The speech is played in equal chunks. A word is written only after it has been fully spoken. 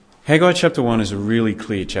Haggai chapter 1 is a really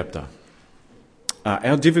clear chapter.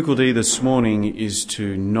 Our difficulty this morning is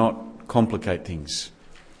to not complicate things.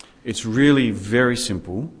 It's really very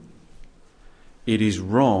simple. It is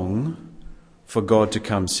wrong for God to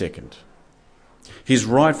come second. His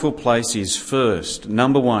rightful place is first,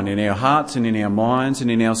 number one, in our hearts and in our minds and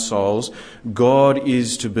in our souls. God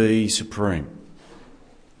is to be supreme.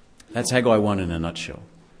 That's Haggai 1 in a nutshell.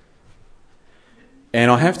 And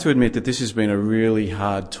I have to admit that this has been a really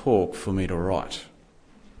hard talk for me to write.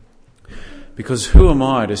 Because who am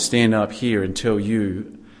I to stand up here and tell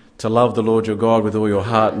you to love the Lord your God with all your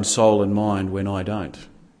heart and soul and mind when I don't?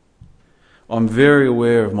 I'm very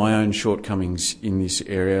aware of my own shortcomings in this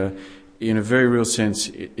area. In a very real sense,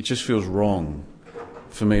 it just feels wrong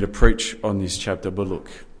for me to preach on this chapter. But look,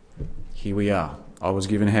 here we are. I was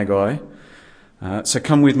given Haggai. So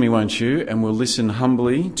come with me, won't you? And we'll listen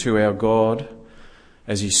humbly to our God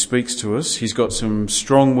as he speaks to us. He's got some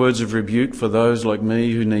strong words of rebuke for those like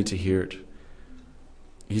me who need to hear it.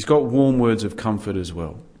 He's got warm words of comfort as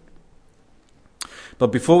well. But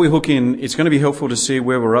before we hook in, it's going to be helpful to see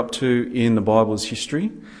where we're up to in the Bible's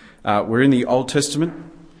history. We're in the Old Testament,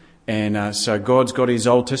 and so God's got his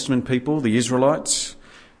Old Testament people, the Israelites.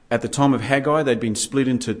 At the time of Haggai, they'd been split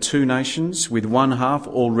into two nations, with one half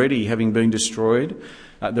already having been destroyed.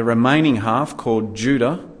 The remaining half, called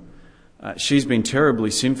Judah, she's been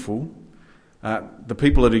terribly sinful. The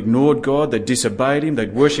people had ignored God, they'd disobeyed him,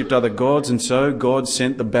 they'd worshipped other gods, and so God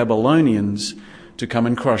sent the Babylonians to come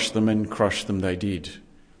and crush them they did.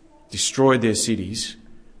 Destroyed their cities,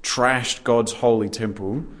 trashed God's holy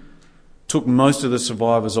temple, took most of the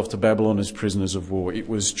survivors off to Babylon as prisoners of war. It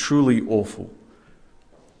was truly awful.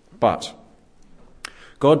 But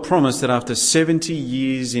God promised that after 70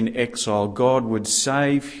 years in exile, God would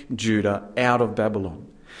save Judah out of Babylon.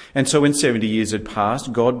 And so when 70 years had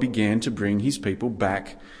passed, God began to bring his people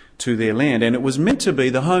back to their land. And it was meant to be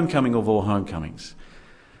the homecoming of all homecomings.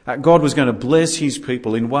 God was going to bless his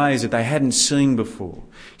people in ways that they hadn't seen before.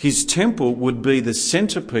 His temple would be the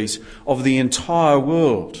centrepiece of the entire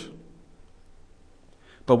world.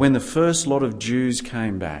 But when the first lot of Jews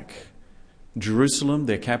came back, Jerusalem,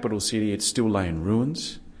 their capital city, it still lay in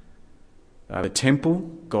ruins. The temple,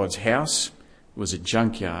 God's house, was a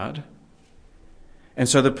junkyard. And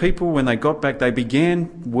so the people, when they got back, they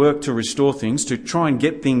began work to restore things, to try and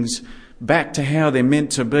get things back to how they're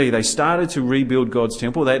meant to be. They started to rebuild God's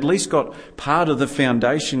temple. They at least got part of the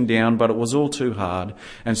foundation down, but it was all too hard.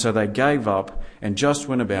 And so they gave up and just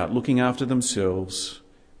went about looking after themselves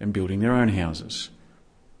and building their own houses.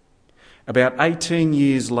 About 18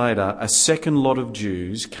 years later, a second lot of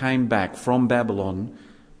Jews came back from Babylon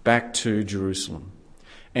back to Jerusalem.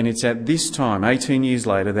 And it's at this time, 18 years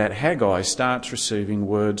later, that Haggai starts receiving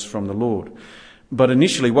words from the Lord. But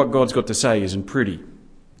initially, what God's got to say isn't pretty.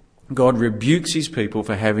 God rebukes his people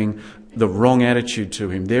for having the wrong attitude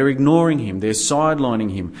to him. They're ignoring him. They're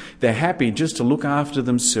sidelining him. They're happy just to look after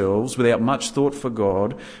themselves without much thought for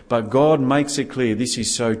God. But God makes it clear this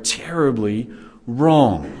is so terribly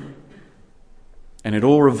wrong. And it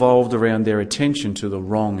all revolved around their attention to the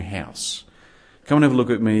wrong house. Come and have a look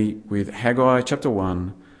at me with Haggai chapter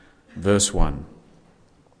 1, verse 1.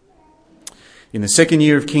 In the second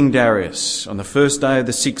year of King Darius, on the first day of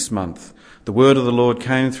the 6th month, the word of the Lord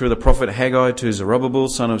came through the prophet Haggai to Zerubbabel,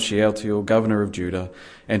 son of Shealtiel, governor of Judah,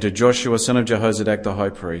 and to Joshua, son of Jehozadak, the high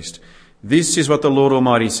priest. This is what the Lord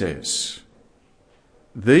Almighty says.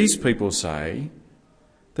 These people say,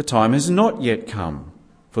 the time has not yet come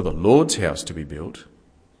for the Lord's house to be built.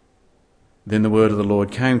 Then the word of the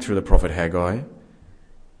Lord came through the prophet Haggai.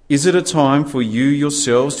 Is it a time for you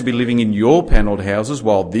yourselves to be living in your panelled houses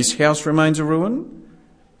while this house remains a ruin?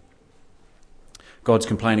 God's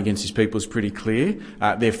complaint against his people is pretty clear.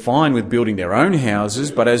 They're fine with building their own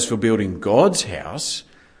houses, but as for building God's house,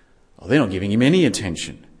 well, they're not giving him any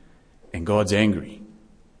attention. And God's angry.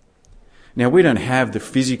 Now, we don't have the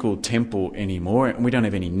physical temple anymore, and we don't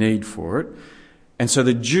have any need for it. And so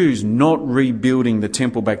the Jews not rebuilding the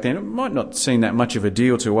temple back then, it might not seem that much of a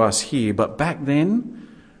deal to us here, but back then,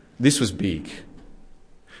 this was big.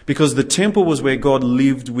 Because the temple was where God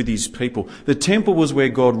lived with his people. The temple was where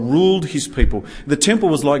God ruled his people. The temple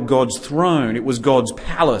was like God's throne. It was God's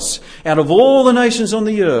palace. Out of all the nations on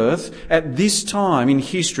the earth, at this time in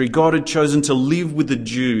history, God had chosen to live with the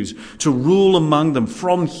Jews, to rule among them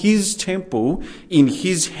from his temple in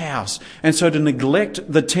his house. And so to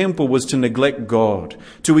neglect the temple was to neglect God.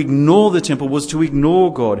 To ignore the temple was to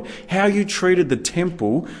ignore God. How you treated the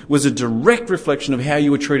temple was a direct reflection of how you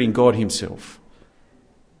were treating God himself.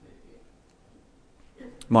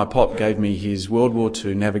 My pop gave me his World War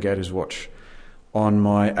II Navigator's watch. on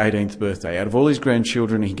my 18th birthday. Out of all his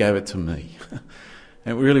grandchildren, he gave it to me.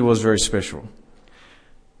 It really was very special.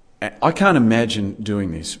 I can't imagine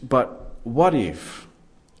doing this, but what if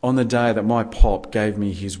on the day that my pop gave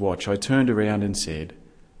me his watch, I turned around and said,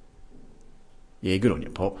 "Yeah, good on you,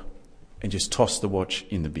 Pop," and just tossed the watch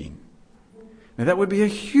in the bin? Now that would be a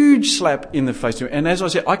huge slap in the face to him. And as I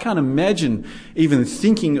said, I can't imagine even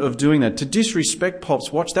thinking of doing that. To disrespect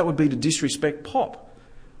Pop's watch, that would be to disrespect Pop.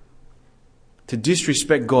 To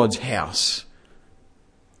disrespect God's house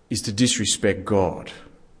is to disrespect God.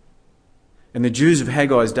 And the Jews of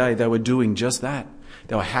Haggai's day, they were doing just that.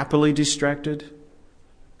 They were happily distracted.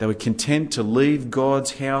 They were content to leave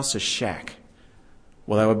God's house a shack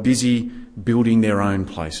while they were busy building their own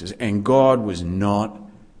places. And God was not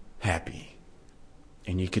happy.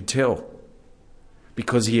 And you could tell,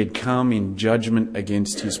 because he had come in judgment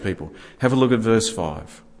against his people. Have a look at verse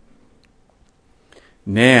 5.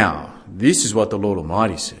 "Now, this is what the Lord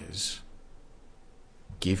Almighty says.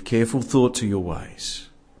 Give careful thought to your ways.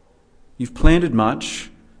 You've planted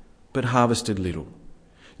much, but harvested little.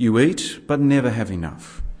 You eat, but never have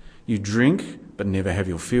enough. You drink, but never have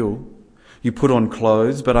your fill. You put on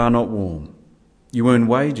clothes, but are not warm. You earn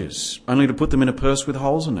wages, only to put them in a purse with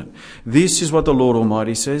holes in it. This is what the Lord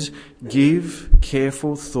Almighty says. Give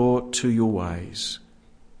careful thought to your ways.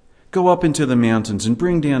 Go up into the mountains and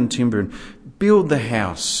bring down timber and build the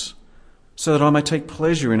house, so that I may take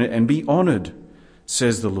pleasure in it and be honoured,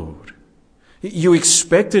 says the Lord. You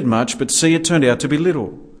expected much, but see, it turned out to be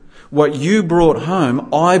little. What you brought home,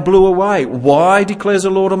 I blew away. Why, declares the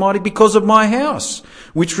Lord Almighty? Because of my house,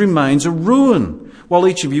 which remains a ruin, while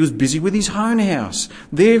each of you is busy with his own house.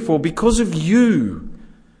 Therefore, because of you,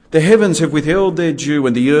 the heavens have withheld their dew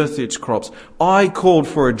and the earth its crops. I called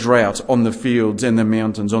for a drought on the fields and the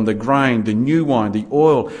mountains, on the grain, the new wine, the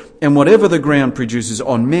oil, and whatever the ground produces,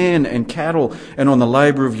 on men and cattle, and on the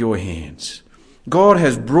labour of your hands. God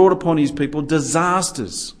has brought upon his people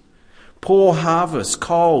disasters. Poor harvest,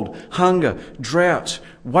 cold, hunger, drought.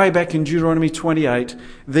 Way back in Deuteronomy 28,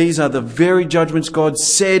 these are the very judgments God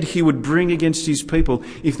said he would bring against his people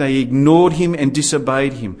if they ignored him and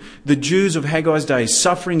disobeyed him. The Jews of Haggai's day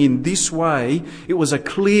suffering in this way, it was a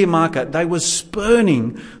clear marker. They were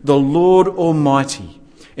spurning the Lord Almighty.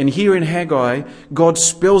 And here in Haggai, God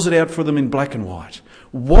spells it out for them in black and white.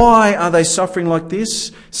 Why are they suffering like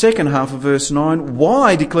this? Second half of verse 9.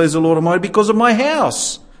 Why, declares the Lord Almighty? Because of my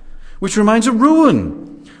house, which remains a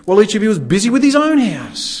ruin, while each of you is busy with his own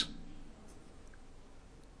house.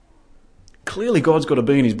 Clearly God's got a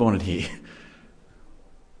bee in his bonnet here.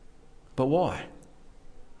 But why?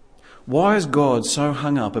 Why is God so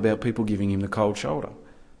hung up about people giving him the cold shoulder?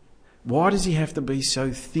 Why does he have to be so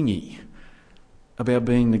thingy about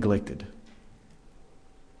being neglected?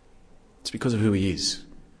 It's because of who he is.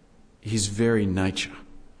 His very nature.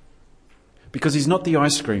 Because he's not the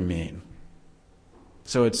ice cream man.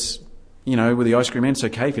 So it's, with the ice cream man, it's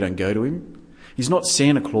okay if you don't go to him. He's not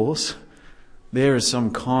Santa Claus. There is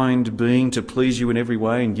some kind being to please you in every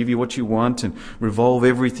way and give you what you want and revolve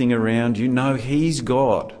everything around you. No, he's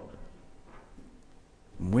God.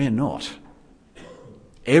 We're not.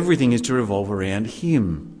 Everything is to revolve around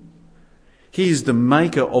him. He is the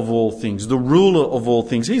maker of all things, the ruler of all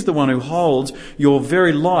things. He's the one who holds your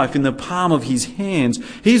very life in the palm of his hands.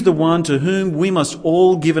 He's the one to whom we must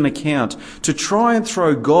all give an account. To try and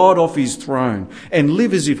throw God off his throne and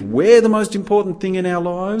live as if we're the most important thing in our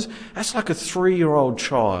lives, that's like a 3-year-old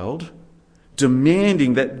child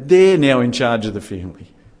demanding that they're now in charge of the family.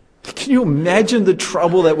 Can you imagine the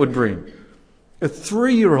trouble that would bring? A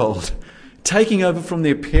 3-year-old taking over from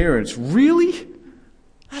their parents. Really?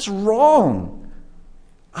 That's wrong.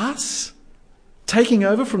 Us taking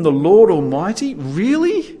over from the Lord Almighty?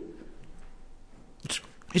 Really?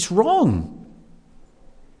 It's wrong.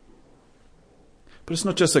 But it's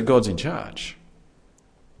not just that God's in charge.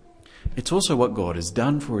 It's also what God has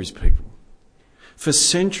done for his people. For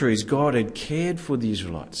centuries, God had cared for the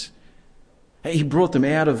Israelites. He brought them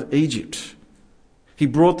out of Egypt. He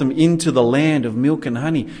brought them into the land of milk and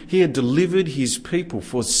honey. He had delivered his people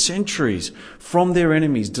for centuries from their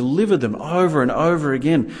enemies, delivered them over and over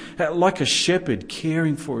again, like a shepherd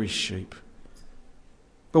caring for his sheep.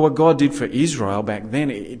 But what God did for Israel back then,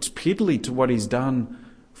 it's piddly to what he's done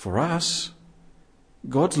for us.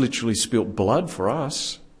 God's literally spilt blood for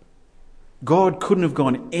us. God couldn't have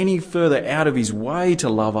gone any further out of his way to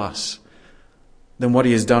love us than what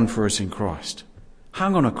he has done for us in Christ.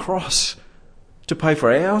 Hung on a cross to pay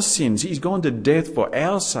for our sins. He's gone to death for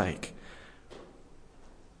our sake.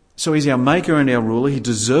 So he's our maker and our ruler. He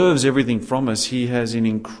deserves everything from us. He has in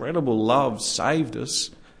incredible love saved us.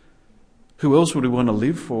 Who else would we want to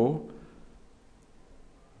live for?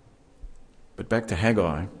 But back to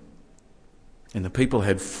Haggai, and the people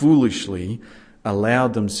had foolishly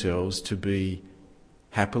allowed themselves to be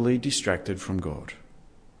happily distracted from God,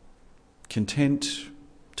 content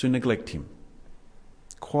to neglect him,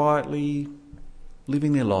 quietly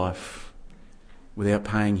living their life without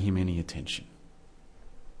paying him any attention.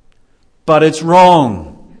 But it's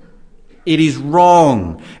wrong. It is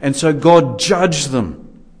wrong. And so God judged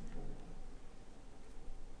them.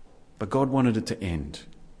 But God wanted it to end.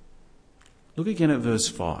 Look again at verse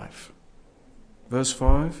 5. Verse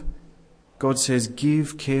 5, God says,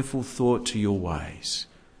 give careful thought to your ways.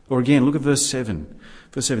 Or again, look at verse 7.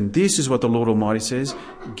 Verse 7, this is what the Lord Almighty says,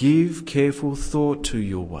 give careful thought to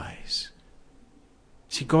your ways.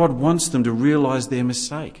 See, God wants them to realise their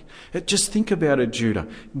mistake. Just think about it, Judah.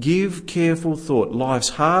 Give careful thought. Life's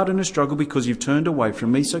hard and a struggle because you've turned away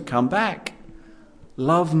from me, so come back.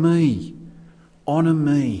 Love me. Honour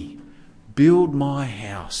me. Build my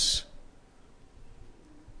house.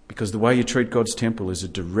 Because the way you treat God's temple is a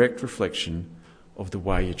direct reflection of the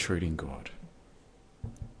way you're treating God.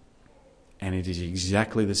 And it is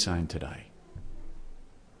exactly the same today.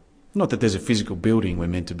 Not that there's a physical building we're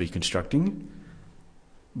meant to be constructing,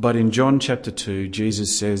 but in John chapter 2,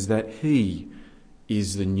 Jesus says that he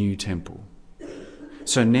is the new temple.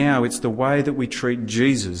 So now it's the way that we treat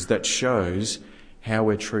Jesus that shows how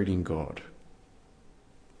we're treating God.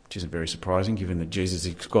 Which isn't very surprising given that Jesus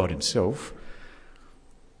is God himself.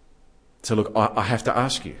 So look, I have to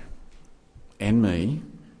ask you, and me,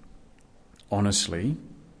 honestly,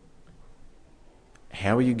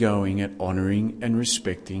 how are you going at honouring and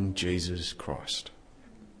respecting Jesus Christ?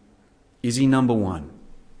 Is he number one,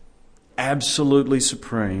 absolutely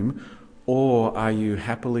supreme, or are you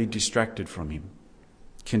happily distracted from him,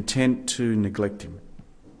 content to neglect him?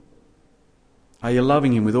 Are you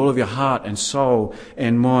loving him with all of your heart and soul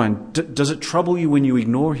and mind? Does it trouble you when you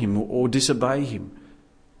ignore him or disobey him?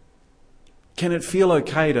 Can it feel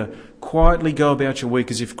okay to quietly go about your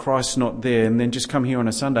week as if Christ's not there and then just come here on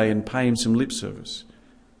a Sunday and pay him some lip service?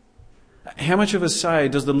 How much of a say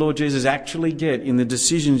does the Lord Jesus actually get in the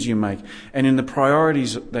decisions you make and in the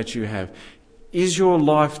priorities that you have? Is your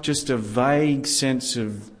life just a vague sense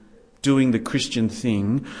of doing the Christian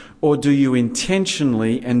thing, or do you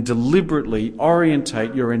intentionally and deliberately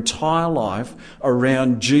orientate your entire life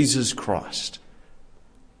around Jesus Christ?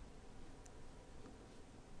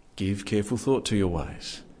 Give careful thought to your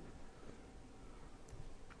ways.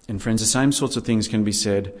 And friends, the same sorts of things can be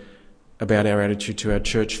said about our attitude to our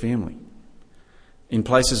church family. In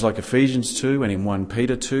places like Ephesians 2 and in 1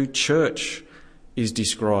 Peter 2, church is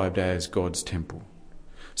described as God's temple.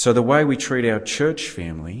 So the way we treat our church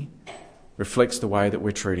family reflects the way that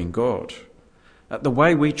we're treating God. The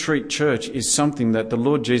way we treat church is something that the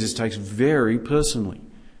Lord Jesus takes very personally.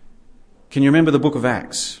 Can you remember the book of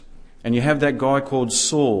Acts? And you have that guy called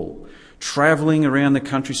Saul travelling around the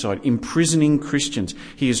countryside, imprisoning Christians.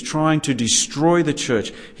 He is trying to destroy the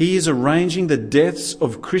church. He is arranging the deaths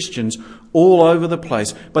of Christians all over the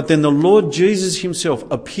place. But then the Lord Jesus himself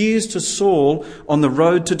appears to Saul on the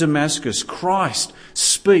road to Damascus. Christ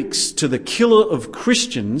speaks to the killer of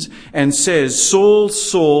Christians and says, Saul,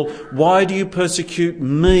 Saul, why do you persecute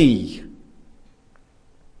me?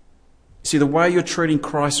 See, the way you're treating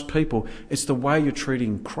Christ's people, it's the way you're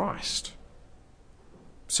treating Christ.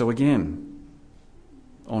 So again,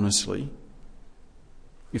 honestly,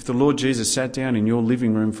 if the Lord Jesus sat down in your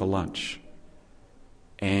living room for lunch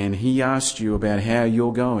and he asked you about how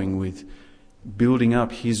you're going with building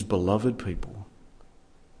up his beloved people,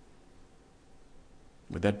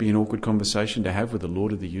 would that be an awkward conversation to have with the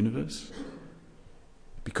Lord of the universe?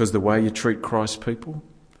 Because the way you treat Christ's people,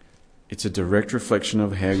 it's a direct reflection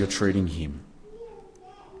of how you're treating him.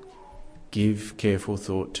 Give careful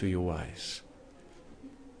thought to your ways.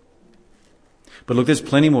 But look, there's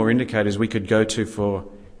plenty more indicators we could go to for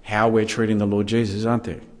how we're treating the Lord Jesus, aren't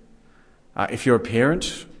there? If you're a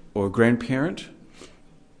parent or a grandparent,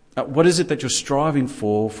 what is it that you're striving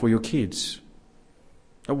for your kids?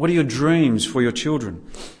 What are your dreams for your children?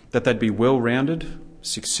 That they'd be well-rounded,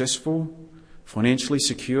 successful, financially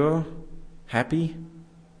secure, happy?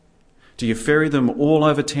 Do you ferry them all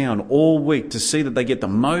over town all week to see that they get the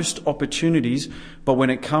most opportunities, but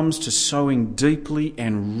when it comes to sowing deeply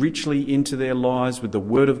and richly into their lives with the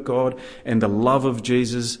Word of God and the love of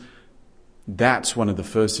Jesus, that's one of the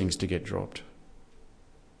first things to get dropped?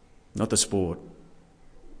 Not the sport,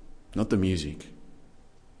 not the music.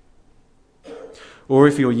 Or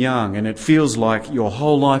if you're young and it feels like your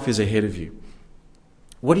whole life is ahead of you,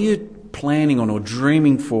 what are you planning on or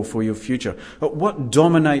dreaming for your future? What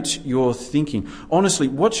dominates your thinking? Honestly,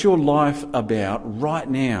 what's your life about right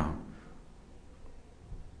now?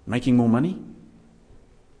 Making more money?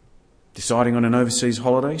 Deciding on an overseas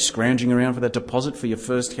holiday? Scrounging around for that deposit for your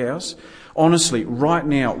first house? Honestly, right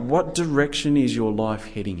now, what direction is your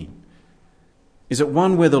life heading in? Is it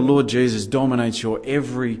one where the Lord Jesus dominates your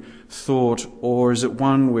every thought, or is it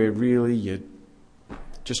one where really you're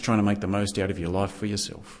just trying to make the most out of your life for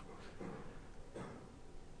yourself?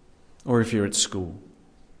 Or if you're at school,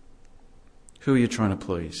 who are you trying to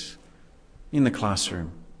please? In the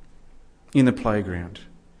classroom, in the playground?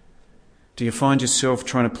 Do you find yourself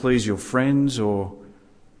trying to please your friends or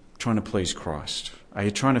trying to please Christ? Are you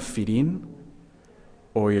trying to fit in,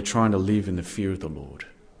 or are you trying to live in the fear of the Lord?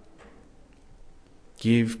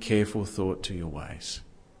 Give careful thought to your ways,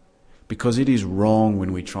 because it is wrong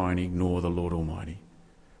when we try and ignore the Lord Almighty.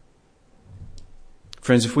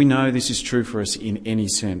 Friends, if we know this is true for us in any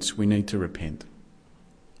sense, we need to repent.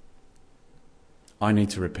 I need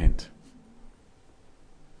to repent.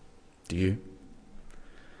 Do you?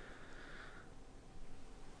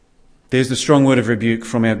 There's the strong word of rebuke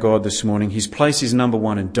from our God this morning. His place is number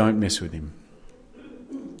one, and don't mess with him.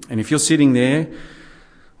 And if you're sitting there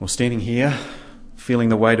or standing here feeling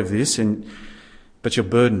the weight of this, but you're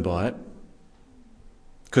burdened by it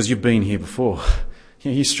because you've been here before.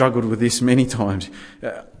 You struggled with this many times.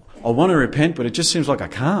 I want to repent, but it just seems like I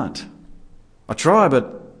can't. I try,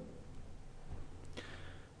 but...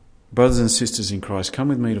 Brothers and sisters in Christ, come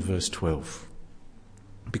with me to verse 12.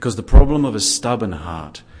 Because the problem of a stubborn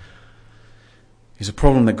heart is a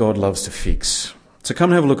problem that God loves to fix. So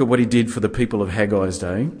come and have a look at what he did for the people of Haggai's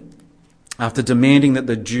day. After demanding that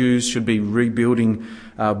the Jews should be building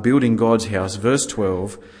God's house, verse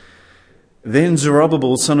 12, then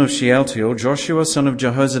Zerubbabel, son of Shealtiel, Joshua, son of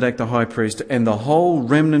Jehozadak the high priest, and the whole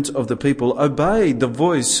remnant of the people obeyed the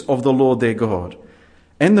voice of the Lord their God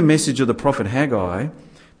and the message of the prophet Haggai,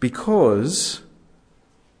 because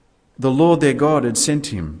the Lord their God had sent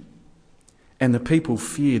him, and the people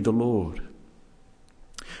feared the Lord.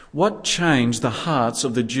 What changed the hearts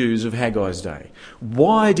of the Jews of Haggai's day?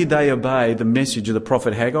 Why did they obey the message of the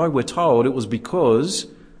prophet Haggai? We're told it was because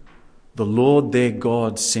the Lord their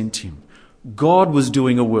God sent him. God was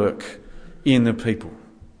doing a work in the people.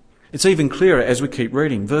 It's even clearer as we keep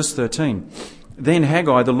reading. Verse 13. Then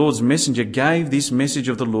Haggai, the Lord's messenger, gave this message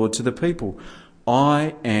of the Lord to the people.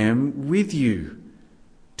 I am with you,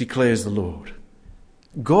 declares the Lord.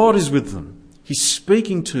 God is with them. He's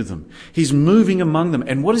speaking to them. He's moving among them.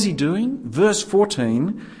 And what is he doing? Verse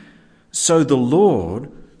 14. So the Lord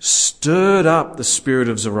stirred up the spirit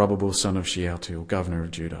of Zerubbabel, son of Shealtiel, governor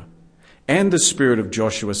of Judah, and the spirit of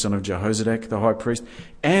Joshua, son of Jehozadak, the high priest,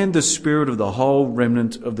 and the spirit of the whole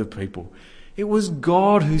remnant of the people. It was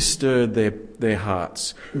God who stirred their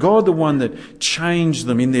hearts. God, the one that changed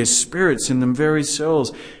them in their spirits, in their very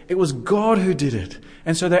selves. It was God who did it.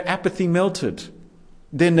 And so their apathy melted.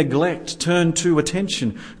 Their neglect turned to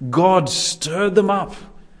attention. God stirred them up.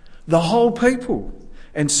 The whole people.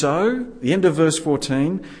 And so, the end of verse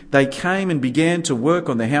 14, they came and began to work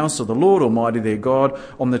on the house of the Lord Almighty their God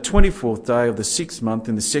on the 24th day of the 6th month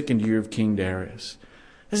in the 2nd year of King Darius.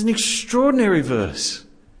 It's an extraordinary verse.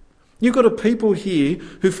 You've got a people here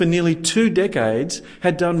who for nearly 2 decades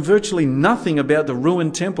had done virtually nothing about the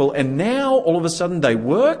ruined temple, and now all of a sudden they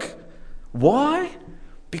work? Why?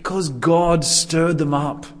 Because God stirred them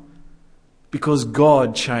up. Because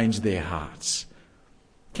God changed their hearts.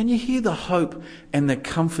 Can you hear the hope and the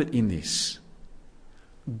comfort in this?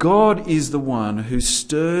 God is the one who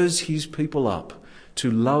stirs his people up to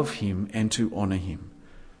love him and to honour him.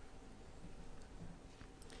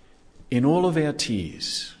 In all of our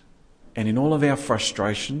tears and in all of our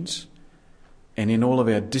frustrations and in all of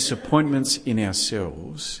our disappointments in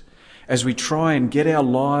ourselves, as we try and get our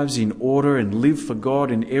lives in order and live for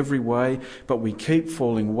God in every way, but we keep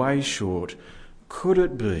falling way short, could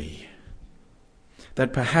it be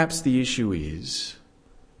that perhaps the issue is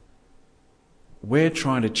we're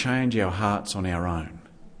trying to change our hearts on our own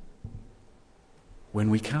when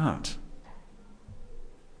we can't?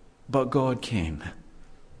 But God can.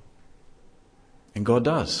 And God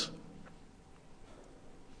does.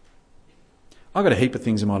 I've got a heap of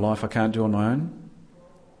things in my life I can't do on my own.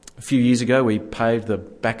 A few years ago, we paved the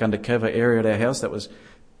back undercover area at our house. That was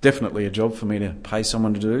definitely a job for me to pay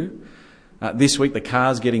someone to do. This week, the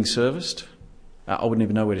car's getting serviced. I wouldn't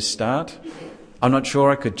even know where to start. I'm not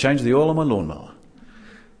sure I could change the oil on my lawnmower.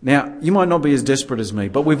 Now, you might not be as desperate as me,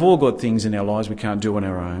 but we've all got things in our lives we can't do on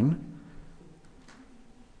our own.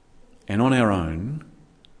 And on our own,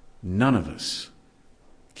 none of us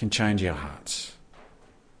can change our hearts.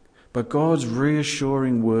 But God's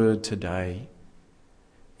reassuring word today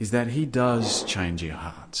is that he does change your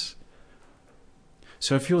hearts.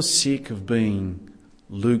 So if you're sick of being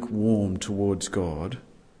lukewarm towards God,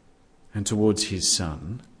 and towards his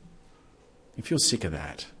Son, if you're sick of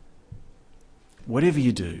that, whatever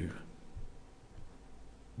you do,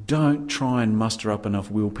 don't try and muster up enough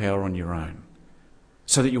willpower on your own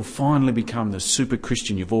so that you'll finally become the super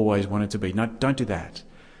Christian you've always wanted to be. No, don't do that.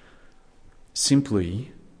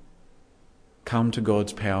 Simply come to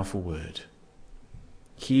God's powerful word.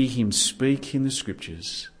 Hear him speak in the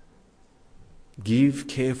scriptures. Give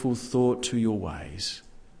careful thought to your ways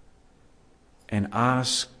and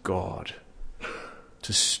ask God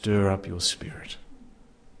to stir up your spirit.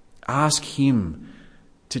 Ask him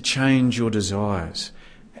to change your desires.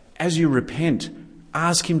 As you repent,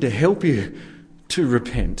 ask him to help you to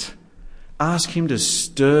repent. Ask him to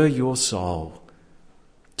stir your soul,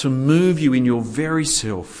 to move you in your very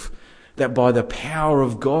self, that by the power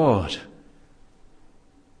of God,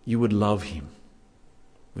 you would love him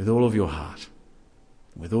with all of your heart,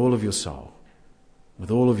 with all of your soul,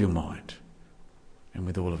 with all of your mind, and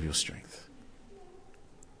with all of your strength.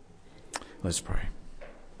 Let's pray.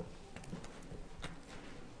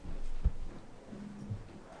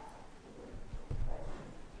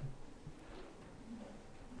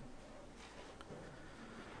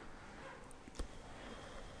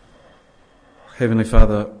 Heavenly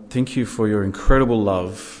Father, thank you for your incredible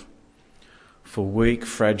love for weak,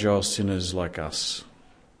 fragile sinners like us,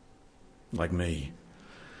 like me.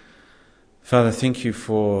 Father, thank you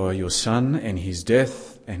for your Son and his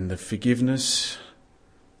death and the forgiveness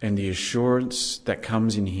and the assurance that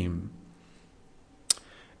comes in him.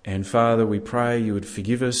 And Father, we pray you would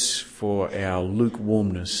forgive us for our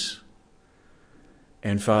lukewarmness.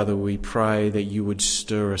 And Father, we pray that you would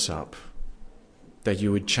stir us up, that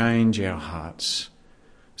you would change our hearts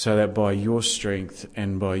so that by your strength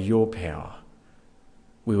and by your power,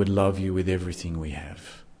 we would love you with everything we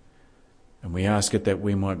have. And we ask it that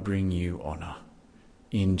we might bring you honour.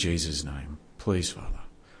 In Jesus' name. Please, Father.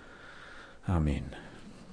 Amen.